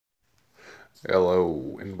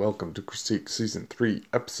Hello, and welcome to Critique Season 3,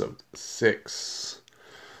 Episode 6.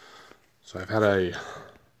 So I've had a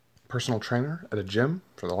personal trainer at a gym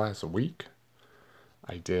for the last week.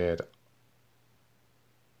 I did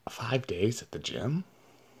 5 days at the gym.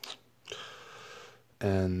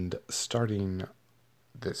 And starting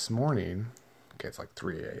this morning, okay, it's like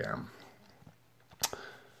 3 a.m.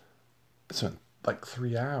 So in like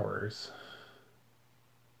 3 hours,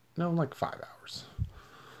 no, like 5 hours,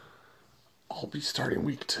 I'll be starting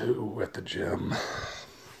week 2 at the gym.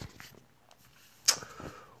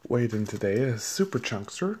 Weighed in today is Super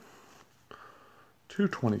Chunkster,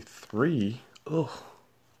 223. Ugh.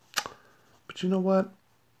 But you know what?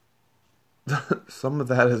 Some of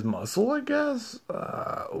that is muscle, I guess.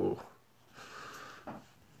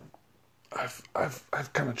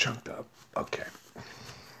 I've kind of chunked up. Okay.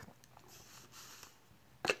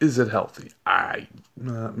 Is it healthy?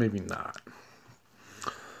 Maybe not.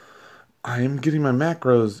 I am getting my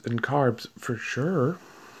macros and carbs for sure,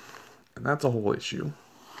 and that's a whole issue.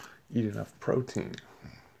 Eat enough protein.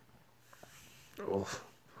 Ugh.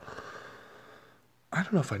 I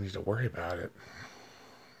don't know if I need to worry about it.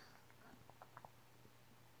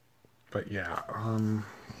 But yeah,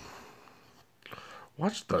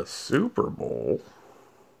 watched the Super Bowl.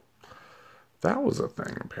 That was a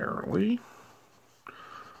thing, apparently.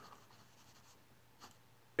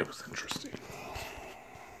 It was interesting.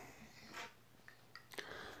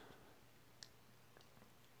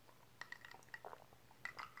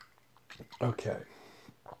 Okay.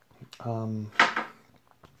 I'm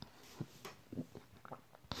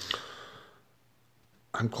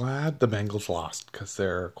glad the Bengals lost because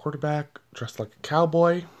their quarterback dressed like a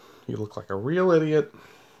cowboy. He looked like a real idiot.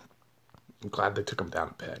 I'm glad they took him down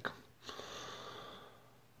a peg.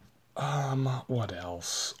 What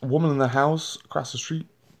else? A woman in the house across the street.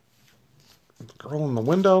 The girl in the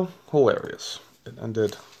window. Hilarious. It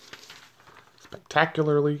ended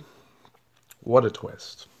spectacularly. What a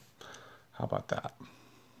twist. How about that?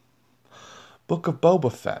 Book of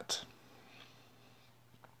Boba Fett.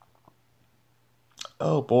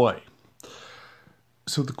 Oh boy.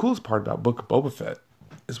 So the coolest part about Book of Boba Fett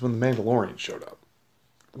is when the Mandalorian showed up.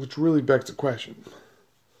 Which really begs the question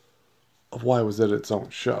of why was it its own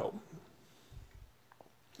show?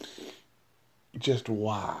 Just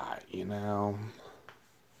why, you know?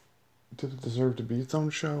 Did it deserve to be its own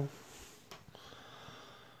show?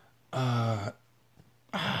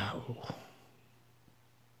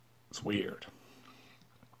 It's weird.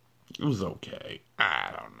 It was okay.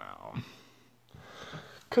 I don't know.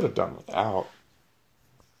 Could have done without.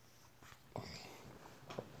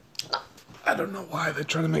 I don't know why they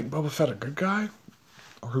try to make Boba Fett a good guy.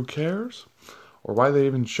 Or who cares? Or why they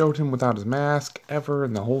even showed him without his mask ever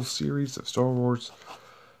in the whole series of Star Wars.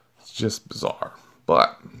 It's just bizarre.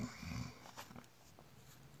 But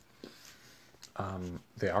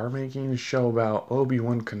they are making a show about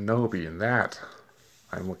Obi-Wan Kenobi, and that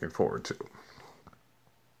I'm looking forward to.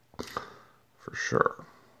 For sure.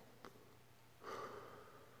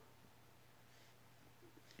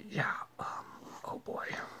 Yeah, oh boy.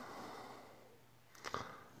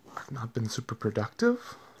 I've not been super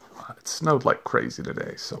productive. It snowed like crazy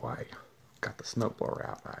today, so I got the snowblower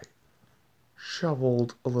out. I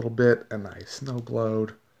shoveled a little bit and I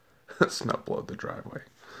snowblowed. Snowblowed the driveway.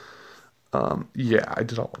 Yeah, I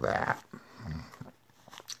did all of that.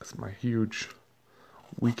 That's my huge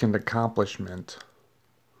weekend accomplishment.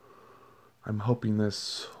 I'm hoping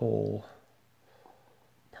this whole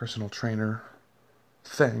personal trainer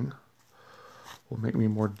thing will make me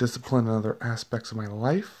more disciplined in other aspects of my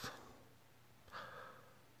life.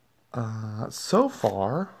 So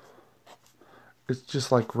far, it's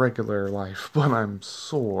just like regular life, but I'm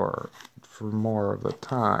sore for more of the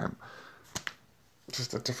time.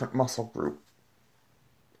 Just a different muscle group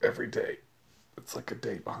every day. It's like a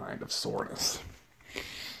day behind of soreness.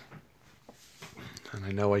 And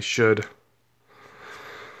I know I should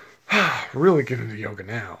really get into yoga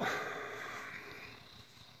now.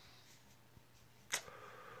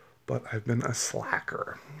 But I've been a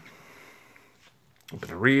slacker. I've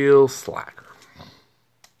been a real slacker.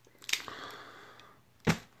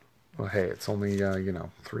 Well, hey, it's only,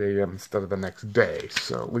 3 a.m. instead of the next day,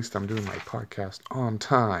 so at least I'm doing my podcast on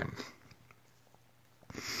time.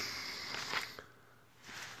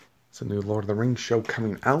 It's a new Lord of the Rings show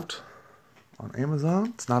coming out on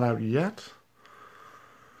Amazon. It's not out yet.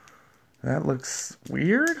 That looks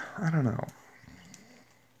weird. I don't know.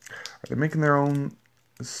 Are they making their own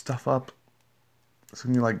stuff up? It's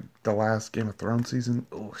gonna be like the last Game of Thrones season.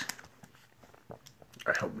 Ugh.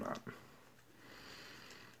 I hope not.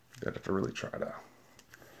 They'd have to really try to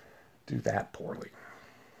do that poorly.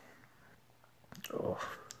 Oh.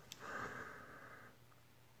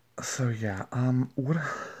 So yeah, what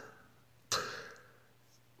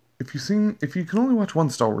if you can only watch one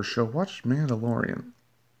Star Wars show, watch Mandalorian.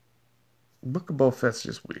 Book of Boba Fett's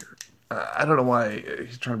just weird. I don't know why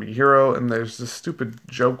he's trying to be a hero, and there's this stupid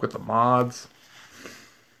joke with the mods.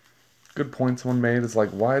 Good point someone made is like,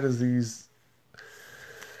 why does these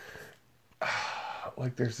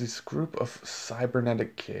like there's this group of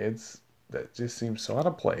cybernetic kids that just seem so out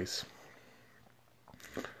of place,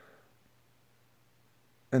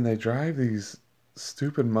 and they drive these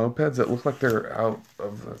stupid mopeds that look like they're out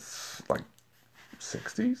of the like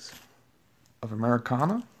 60s of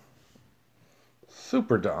Americana.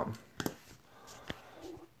 Super dumb.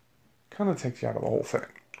 Kind of takes you out of the whole thing.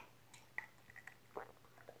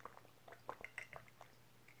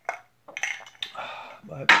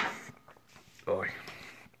 But, boy.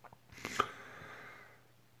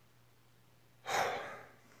 I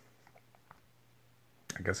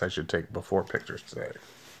guess I should take before pictures today.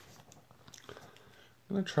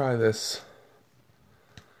 I'm going to try this.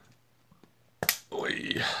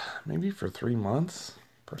 Oy, maybe for 3 months.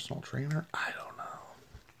 Personal trainer? I don't know.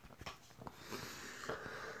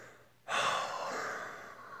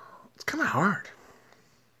 It's kind of hard.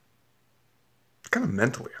 It's kind of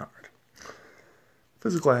mentally hard.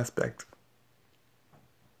 Physical aspect,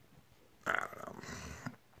 I don't know.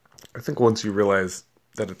 I think once you realize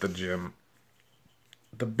that at the gym,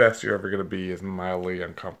 the best you're ever going to be is mildly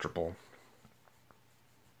uncomfortable.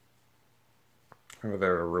 Over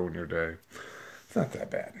there to ruin your day. It's not that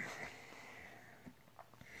bad.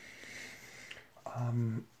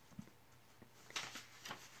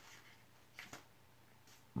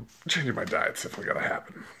 Changing my diet's definitely got to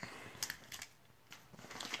happen.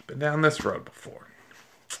 Been down this road before.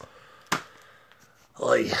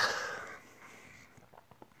 Oy.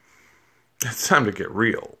 It's time to get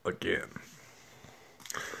real again.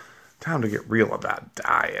 Time to get real about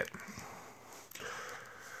diet.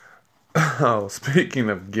 Oh, speaking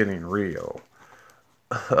of getting real,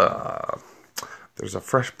 there's a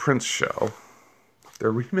Fresh Prince show.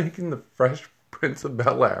 They're remaking the Fresh Prince of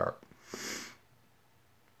Bel-Air.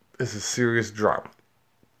 This is serious drama.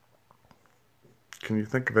 Can you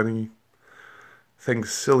think of anything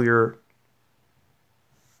sillier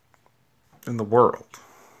in the world?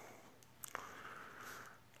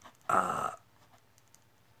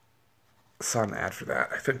 Saw an ad for that.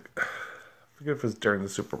 I forget if it was during the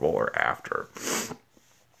Super Bowl or after.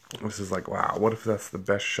 This is like, wow, what if that's the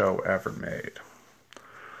best show ever made?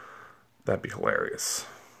 That'd be hilarious.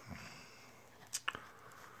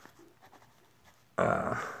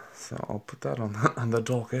 So I'll put that on the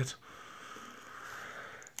docket.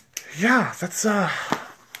 Yeah, that's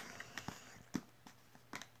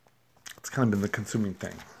it's kind of been the consuming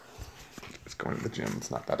thing. It's going to the gym.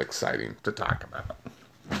 It's not that exciting to talk about.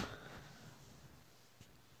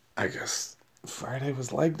 I guess Friday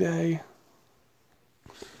was leg day.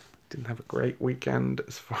 Didn't have a great weekend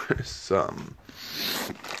as far as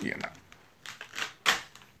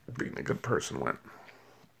being a good person went.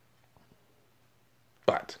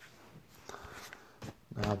 But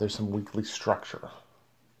now there's some weekly structure.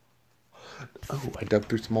 Oh, I dug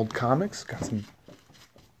through some old comics. Got some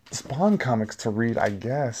Spawn comics to read, I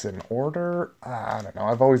guess, in order. I don't know.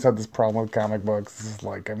 I've always had this problem with comic books. This is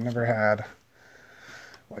like, I've never had,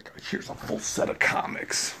 like, here's a full set of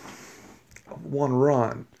comics of one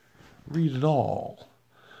run. Read it all.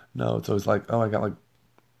 No, it's always like, oh, I got like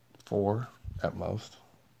 4 at most.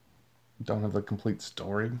 Don't have the complete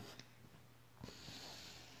story.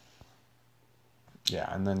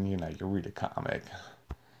 Yeah, and then, you read a comic.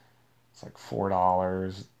 It's like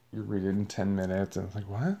 $4. You read it in 10 minutes, and it's like,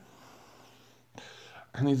 what?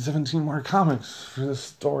 I need 17 more comics for this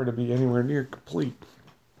story to be anywhere near complete.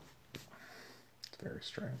 It's very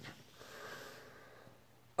strange.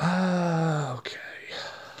 Okay.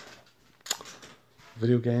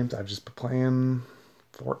 Video games, I've just been playing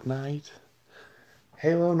Fortnite.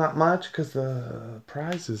 Halo, not much, because the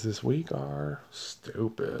prizes this week are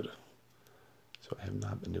stupid. So I have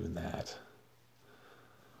not been doing that.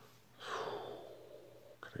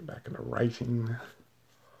 Getting back into writing.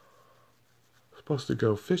 Supposed to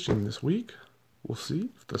go fishing this week. We'll see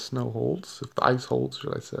if the snow holds, if the ice holds,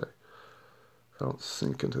 should I say. If I don't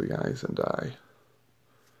sink into the ice and die.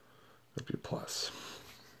 That'd be a plus.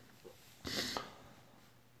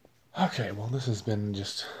 Okay, well, this has been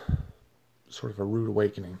just sort of a rude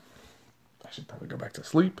awakening. I should probably go back to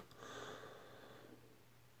sleep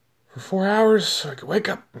for 4 hours so I can wake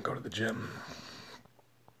up and go to the gym.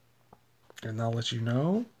 And I'll let you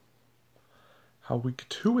know how week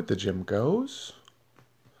 2 at the gym goes.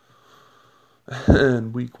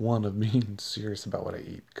 and week 1 of being serious about what I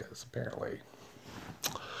eat, because apparently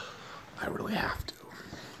I really have to.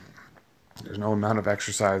 There's no amount of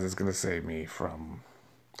exercise that's going to save me from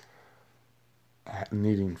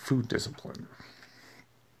needing food discipline.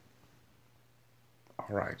 All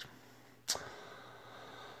right.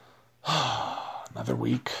 Another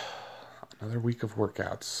week of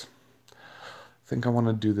workouts. I think I want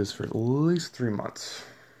to do this for at least 3 months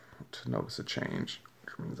to notice a change,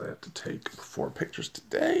 which means I have to take 4 pictures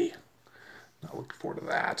today. Not looking forward to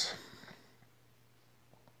that.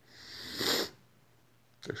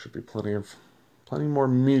 There should be plenty more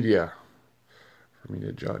media for me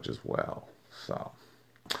to judge as well. So,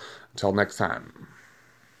 until next time,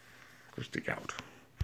 Christy out.